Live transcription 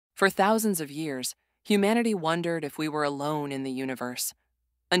For thousands of years, humanity wondered if we were alone in the universe.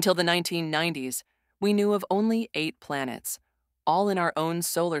 Until the 1990s, we knew of only 8 planets, all in our own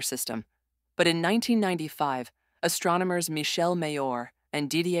solar system. But in 1995, astronomers Michel Mayor and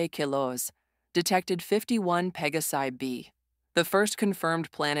Didier Queloz detected 51 Pegasi b, the first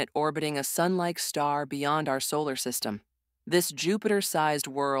confirmed planet orbiting a sun-like star beyond our solar system. This Jupiter-sized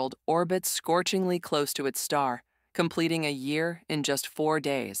world orbits scorchingly close to its star, completing a year in just 4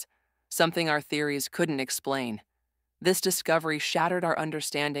 days, something our theories couldn't explain. This discovery shattered our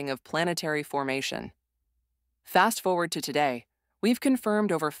understanding of planetary formation. Fast forward to today, we've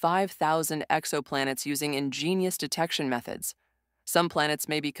confirmed over 5,000 exoplanets using ingenious detection methods. Some planets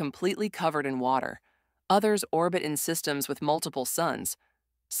may be completely covered in water. Others orbit in systems with multiple suns.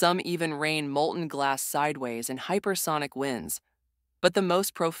 Some even rain molten glass sideways in hypersonic winds. But the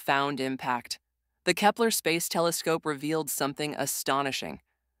most profound impact: the Kepler Space Telescope revealed something astonishing.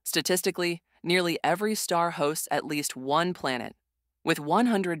 Statistically, nearly every star hosts at least one planet. With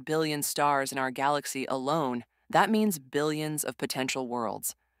 100 billion stars in our galaxy alone, that means billions of potential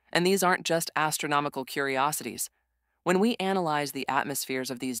worlds. And these aren't just astronomical curiosities. When we analyze the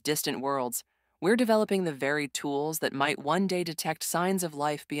atmospheres of these distant worlds, we're developing the very tools that might one day detect signs of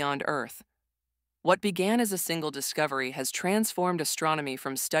life beyond Earth. What began as a single discovery has transformed astronomy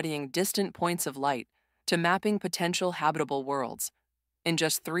from studying distant points of light to mapping potential habitable worlds. In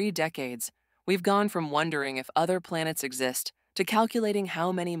just 3 decades, we've gone from wondering if other planets exist to calculating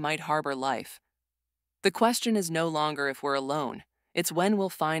how many might harbor life. The question is no longer if we're alone, it's when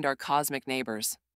we'll find our cosmic neighbors.